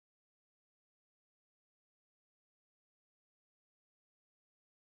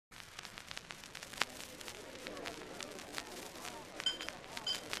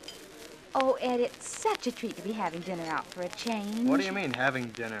Oh, Ed, it's such a treat to be having dinner out for a change. What do you mean, having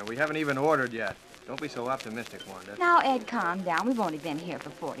dinner? We haven't even ordered yet. Don't be so optimistic, Wanda. Now, Ed, calm down. We've only been here for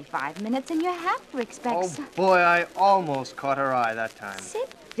 45 minutes, and you have to expect Oh, boy, I almost caught her eye that time.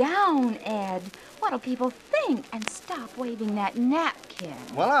 Sit down, Ed. What'll people think? And stop waving that napkin.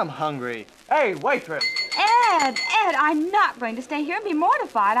 Well, I'm hungry. Hey, waitress! Ed, I'm not going to stay here and be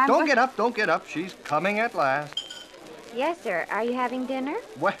mortified. Don't get up. She's coming at last. Yes, sir. Are you having dinner?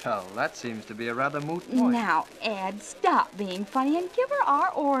 Well, that seems to be a rather moot point. Now, Ed, stop being funny and give her our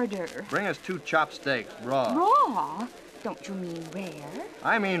order. Bring us 2 chopped steaks, raw. Raw? Don't you mean rare?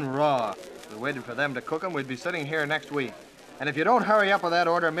 I mean raw. If we waited for them to cook them, we'd be sitting here next week. And if you don't hurry up with that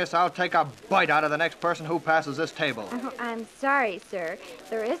order, miss, I'll take a bite out of the next person who passes this table. Oh, I'm sorry, sir.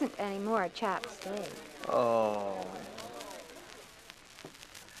 There isn't any more chopped steak. Oh.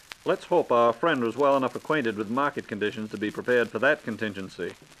 Let's hope our friend was well enough acquainted with market conditions to be prepared for that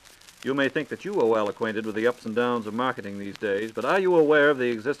contingency. You may think that you are well acquainted with the ups and downs of marketing these days, but are you aware of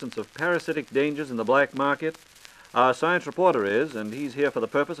the existence of parasitic dangers in the black market? Our science reporter is, and he's here for the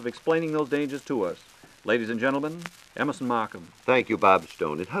purpose of explaining those dangers to us. Ladies and gentlemen, Emerson Markham. Thank you, Bob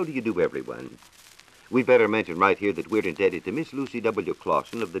Stone, and how do you do, everyone? We'd better mention right here that we're indebted to Miss Lucy W.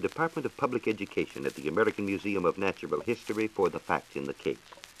 Clausen of the Department of Public Education at the American Museum of Natural History for the facts in the case.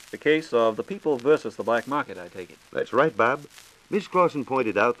 The case of the people versus the black market, I take it. That's right, Bob. Miss Clausen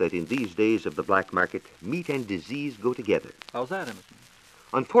pointed out that in these days of the black market, meat and disease go together. How's that, Emerson?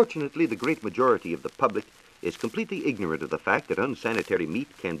 Unfortunately, the great majority of the public is completely ignorant of the fact that unsanitary meat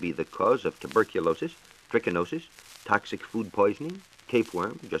can be the cause of tuberculosis, trichinosis, toxic food poisoning,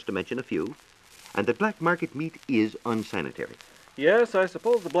 tapeworm, just to mention a few, and that black market meat is unsanitary. Yes, I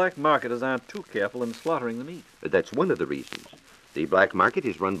suppose the black marketers aren't too careful in slaughtering the meat. That's one of the reasons. The black market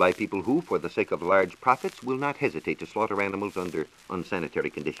is run by people who, for the sake of large profits, will not hesitate to slaughter animals under unsanitary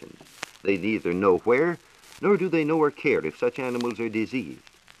conditions. They neither know where, nor do they know or care if such animals are diseased.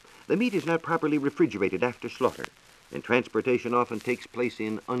 The meat is not properly refrigerated after slaughter, and transportation often takes place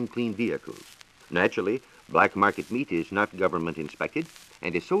in unclean vehicles. Naturally, black market meat is not government inspected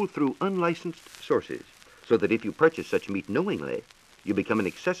and is sold through unlicensed sources, so that if you purchase such meat knowingly, you become an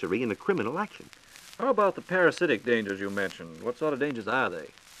accessory in a criminal action. How about the parasitic dangers you mentioned? What sort of dangers are they?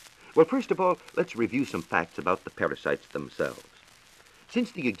 Well, first of all, let's review some facts about the parasites themselves.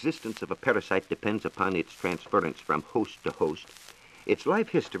 Since the existence of a parasite depends upon its transference from host to host, its life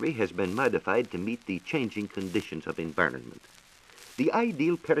history has been modified to meet the changing conditions of environment. The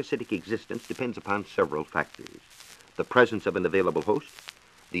ideal parasitic existence depends upon several factors: the presence of an available host,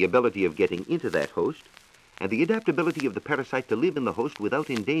 the ability of getting into that host, and the adaptability of the parasite to live in the host without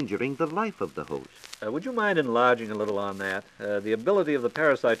endangering the life of the host. Would you mind enlarging a little on that? The ability of the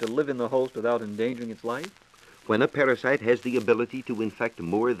parasite to live in the host without endangering its life? When a parasite has the ability to infect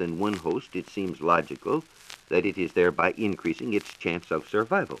more than one host, it seems logical that it is thereby increasing its chance of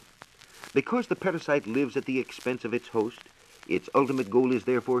survival. Because the parasite lives at the expense of its host, its ultimate goal is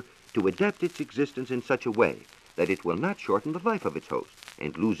therefore to adapt its existence in such a way that it will not shorten the life of its host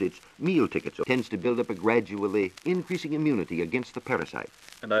and lose its meal tickets. It tends to build up a gradually increasing immunity against the parasite.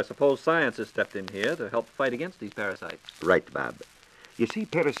 And I suppose science has stepped in here to help fight against these parasites. Right, Bob. You see,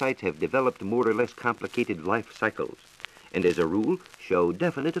 parasites have developed more or less complicated life cycles, and as a rule show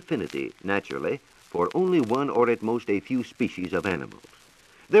definite affinity, naturally, for only one or at most a few species of animals.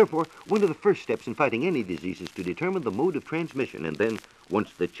 Therefore, one of the first steps in fighting any disease is to determine the mode of transmission, and then,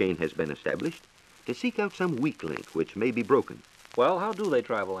 once the chain has been established, to seek out some weak link which may be broken. Well, how do they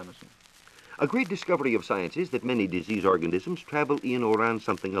travel, Emerson? A great discovery of science is that many disease organisms travel in or on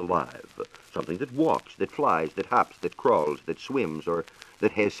something alive, something that walks, that flies, that hops, that crawls, that swims, or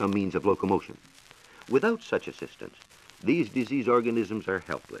that has some means of locomotion. Without such assistance, these disease organisms are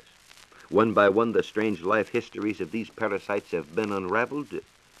helpless. One by one, the strange life histories of these parasites have been unraveled,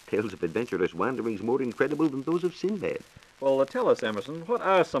 tales of adventurous wanderings more incredible than those of Sinbad. Well, tell us, Emerson, what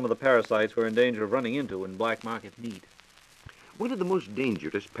are some of the parasites we're in danger of running into in black market meat? One of the most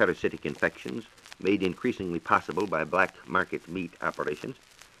dangerous parasitic infections, made increasingly possible by black market meat operations,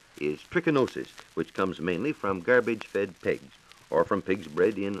 is trichinosis, which comes mainly from garbage-fed pigs, or from pigs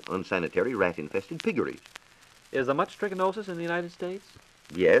bred in unsanitary rat-infested piggeries. Is there much trichinosis in the United States?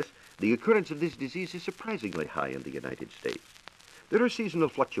 Yes, the occurrence of this disease is surprisingly high in the United States. There are seasonal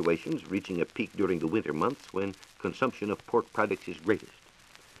fluctuations reaching a peak during the winter months when consumption of pork products is greatest.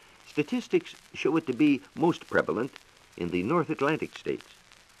 Statistics show it to be most prevalent in the North Atlantic states.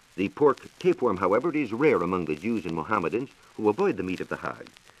 The pork tapeworm, however, is rare among the Jews and Mohammedans who avoid the meat of the hog,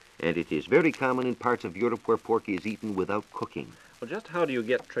 and it is very common in parts of Europe where pork is eaten without cooking. Well, just how do you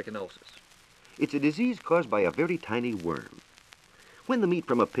get trichinosis? It's a disease caused by a very tiny worm. When the meat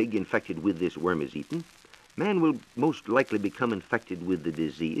from a pig infected with this worm is eaten, man will most likely become infected with the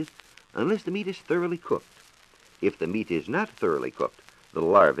disease unless the meat is thoroughly cooked. If the meat is not thoroughly cooked, the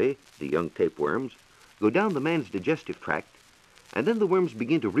larvae, the young tapeworms, go down the man's digestive tract, and then the worms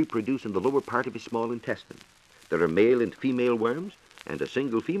begin to reproduce in the lower part of his small intestine. There are male and female worms, and a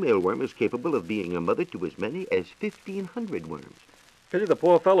single female worm is capable of being a mother to as many as 1,500 worms. Pity the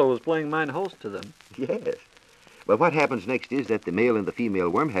poor fellow was playing mine host to them. Yes. But what happens next is that the male and the female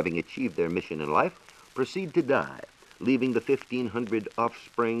worm, having achieved their mission in life, proceed to die, leaving the 1,500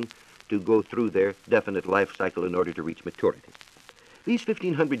 offspring to go through their definite life cycle in order to reach maturity. These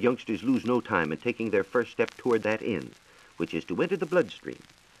 1,500 youngsters lose no time in taking their first step toward that end, which is to enter the bloodstream.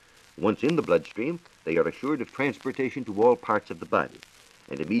 Once in the bloodstream, they are assured of transportation to all parts of the body,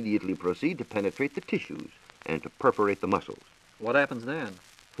 and immediately proceed to penetrate the tissues and to perforate the muscles. What happens then?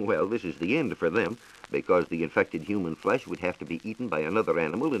 Well, this is the end for them, because the infected human flesh would have to be eaten by another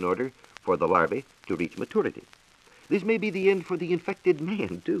animal in order for the larvae to reach maturity. This may be the end for the infected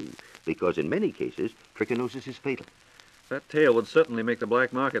man, too, because in many cases, trichinosis is fatal. That tale would certainly make the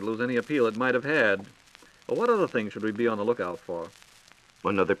black market lose any appeal it might have had. Well, what other things should we be on the lookout for?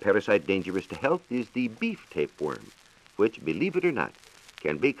 Another parasite dangerous to health is the beef tapeworm, which, believe it or not,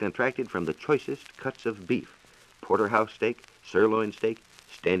 can be contracted from the choicest cuts of beef, porterhouse steak, sirloin steak,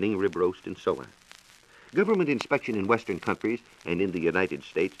 standing rib roast, and so on. Government inspection in Western countries and in the United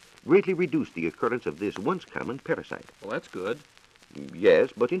States greatly reduced the occurrence of this once common parasite. Well, that's good. Yes,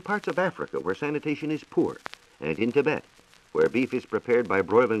 but in parts of Africa where sanitation is poor, and in Tibet, where beef is prepared by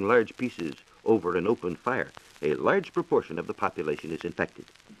broiling large pieces over an open fire, a large proportion of the population is infected.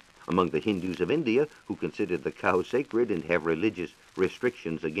 Among the Hindus of India, who consider the cow sacred and have religious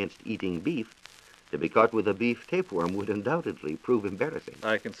restrictions against eating beef, to be caught with a beef tapeworm would undoubtedly prove embarrassing.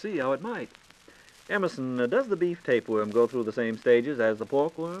 I can see how it might. Emerson, does the beef tapeworm go through the same stages as the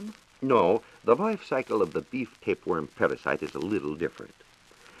porkworm? No, the life cycle of the beef tapeworm parasite is a little different.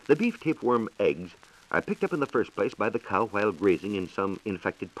 The beef tapeworm eggs are picked up in the first place by the cow while grazing in some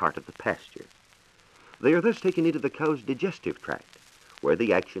infected part of the pasture. They are thus taken into the cow's digestive tract, where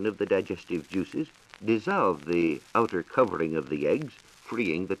the action of the digestive juices dissolve the outer covering of the eggs,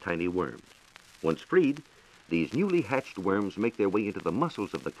 freeing the tiny worms. Once freed, these newly hatched worms make their way into the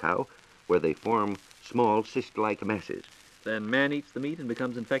muscles of the cow, where they form small cyst-like masses. Then man eats the meat and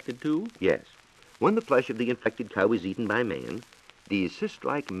becomes infected too? Yes. When the flesh of the infected cow is eaten by man, these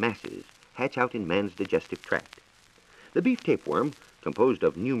cyst-like masses hatch out in man's digestive tract. The beef tapeworm, composed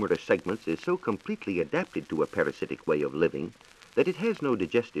of numerous segments, is so completely adapted to a parasitic way of living that it has no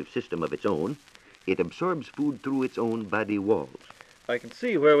digestive system of its own. It absorbs food through its own body walls. I can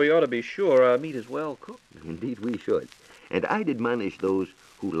see where we ought to be sure our meat is well cooked. Indeed, we should. And I'd admonish those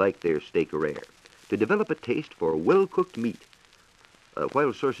who like their steak rare to develop a taste for well-cooked meat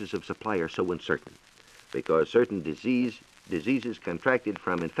while sources of supply are so uncertain, because certain diseases contracted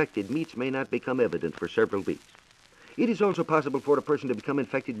from infected meats may not become evident for several weeks. It is also possible for a person to become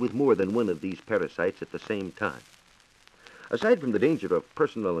infected with more than one of these parasites at the same time. Aside from the danger of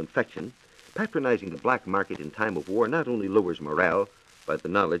personal infection, patronizing the black market in time of war not only lowers morale by the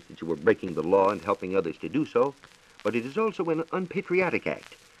knowledge that you are breaking the law and helping others to do so, but it is also an unpatriotic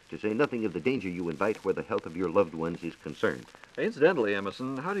act, to say nothing of the danger you invite where the health of your loved ones is concerned. Incidentally,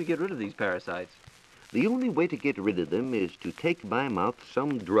 Emerson, how do you get rid of these parasites? The only way to get rid of them is to take by mouth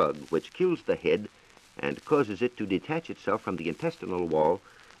some drug which kills the head and causes it to detach itself from the intestinal wall,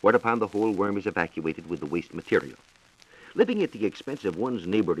 whereupon the whole worm is evacuated with the waste material. Living at the expense of one's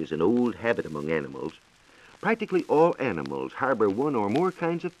neighbor is an old habit among animals. Practically all animals harbor one or more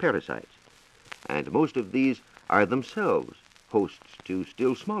kinds of parasites, and most of these are themselves hosts to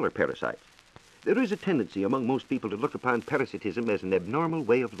still smaller parasites. There is a tendency among most people to look upon parasitism as an abnormal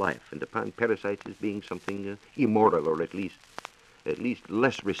way of life, and upon parasites as being something immoral, or at least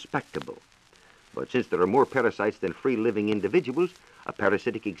less respectable. But since there are more parasites than free-living individuals, a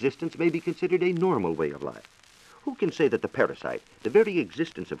parasitic existence may be considered a normal way of life. Who can say that the parasite, the very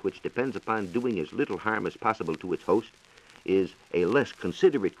existence of which depends upon doing as little harm as possible to its host, is a less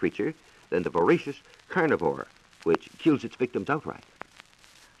considerate creature than the voracious carnivore, which kills its victims outright?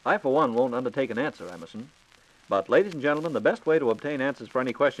 I, for one, won't undertake an answer, Emerson. But, ladies and gentlemen, the best way to obtain answers for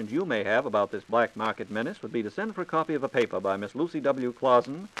any questions you may have about this black market menace would be to send for a copy of a paper by Miss Lucy W.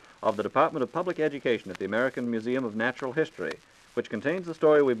 Clausen of the Department of Public Education at the American Museum of Natural History, which contains the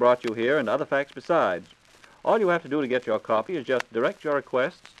story we brought you here and other facts besides. All you have to do to get your copy is just direct your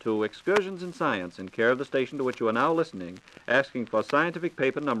requests to Excursions in Science in care of the station to which you are now listening, asking for scientific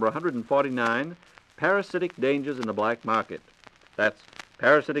paper number 149, Parasitic Dangers in the Black Market. That's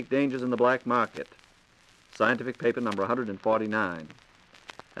Parasitic Dangers in the Black Market. scientific paper number 149.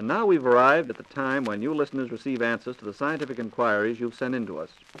 And now we've arrived at the time when you listeners receive answers to the scientific inquiries you've sent in to us.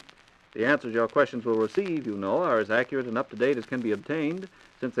 The answers your questions will receive, you know, are as accurate and up-to-date as can be obtained,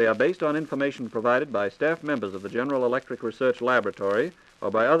 since they are based on information provided by staff members of the General Electric Research Laboratory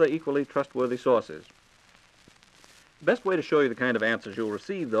or by other equally trustworthy sources. The best way to show you the kind of answers you'll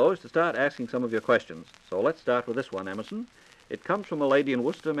receive, though, is to start asking some of your questions. So let's start with this one, Emerson. It comes from a lady in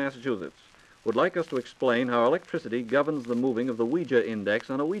Worcester, Massachusetts, who would like us to explain how electricity governs the moving of the Ouija index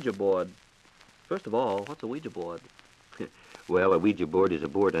on a Ouija board. First of all, what's a Ouija board? Well, a Ouija board is a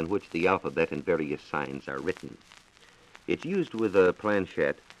board on which the alphabet and various signs are written. It's used with a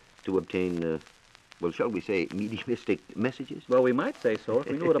planchette to obtain, well, shall we say, mediumistic messages? Well, we might say so if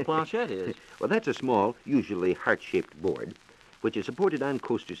we knew what a planchette is. Well, that's a small, usually heart-shaped board, which is supported on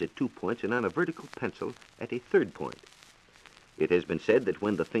coasters at 2 points and on a vertical pencil at a 3rd point. It has been said that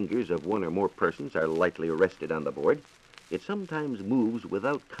when the fingers of one or more persons are lightly rested on the board, it sometimes moves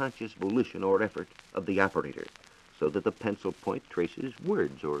without conscious volition or effort of the operator, so that the pencil point traces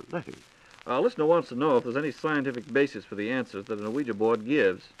words or letters. Our listener wants to know if there's any scientific basis for the answers that an Ouija board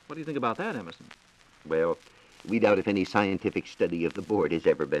gives. What do you think about that, Emerson? Well, we doubt if any scientific study of the board has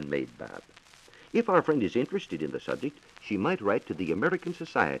ever been made, Bob. If our friend is interested in the subject, she might write to the American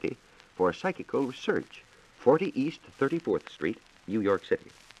Society for Psychical Research, 40 East 34th Street, New York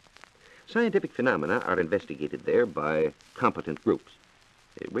City. Scientific phenomena are investigated there by competent groups.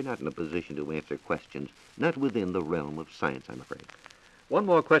 We're not in a position to answer questions not within the realm of science, I'm afraid. One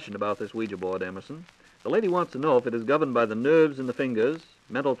more question about this Ouija board, Emerson. The lady wants to know if it is governed by the nerves in the fingers,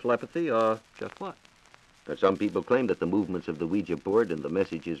 mental telepathy, or just what? Some people claim that the movements of the Ouija board and the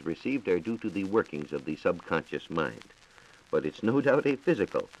messages received are due to the workings of the subconscious mind. But it's no doubt a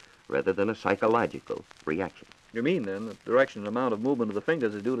physical, rather than a psychological, reaction. You mean, then, that the direction and amount of movement of the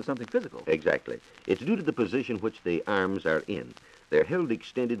fingers is due to something physical? Exactly. It's due to the position which the arms are in. They're held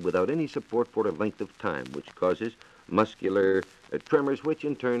extended without any support for a length of time, which causes muscular tremors, which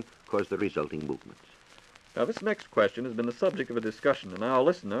in turn cause the resulting movements. Now, this next question has been the subject of a discussion, and our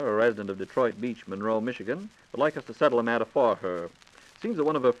listener, a resident of Detroit Beach, Monroe, Michigan, would like us to settle a matter for her. It seems that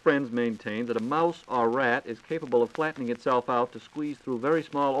one of her friends maintains that a mouse or rat is capable of flattening itself out to squeeze through very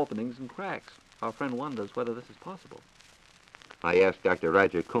small openings and cracks. Our friend wonders whether this is possible. I asked Dr.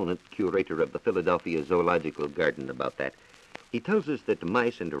 Roger Conant, curator of the Philadelphia Zoological Garden, about that. He tells us that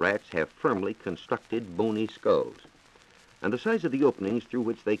mice and rats have firmly constructed bony skulls, and the size of the openings through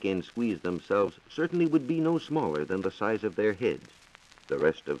which they can squeeze themselves certainly would be no smaller than the size of their heads. The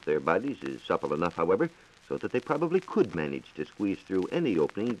rest of their bodies is supple enough, however, so that they probably could manage to squeeze through any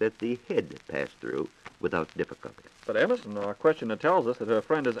opening that the head passed through without difficulty. But Emerson, our questioner, tells us that her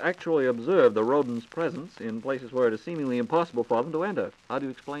friend has actually observed the rodent's presence in places where it is seemingly impossible for them to enter. How do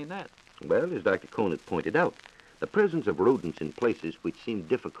you explain that? Well, as Dr. Conant pointed out, the presence of rodents in places which seem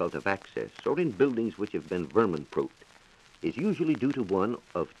difficult of access or in buildings which have been vermin-proofed is usually due to one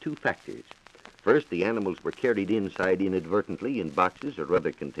of 2 factors. First, the animals were carried inside inadvertently in boxes or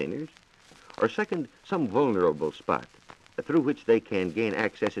other containers, or second, some vulnerable spot through which they can gain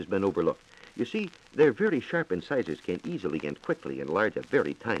access has been overlooked. You see, their very sharp incisors can easily and quickly enlarge a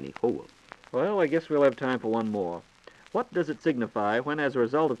very tiny hole. Well, I guess we'll have time for one more. What does it signify when, as a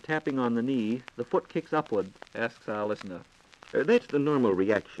result of tapping on the knee, the foot kicks upward, asks our listener. That's the normal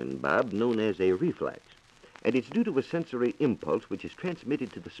reaction, Bob, known as a reflex. And it's due to a sensory impulse which is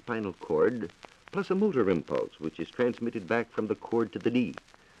transmitted to the spinal cord, plus a motor impulse which is transmitted back from the cord to the knee.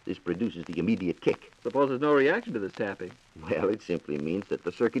 This produces the immediate kick. Suppose there's no reaction to this tapping. Well, it simply means that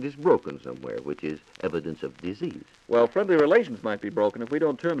the circuit is broken somewhere, which is evidence of disease. Well, friendly relations might be broken if we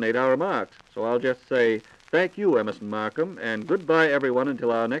don't terminate our remarks. So I'll just say thank you, Emerson Markham, and goodbye, everyone,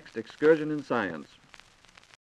 until our next excursion in science.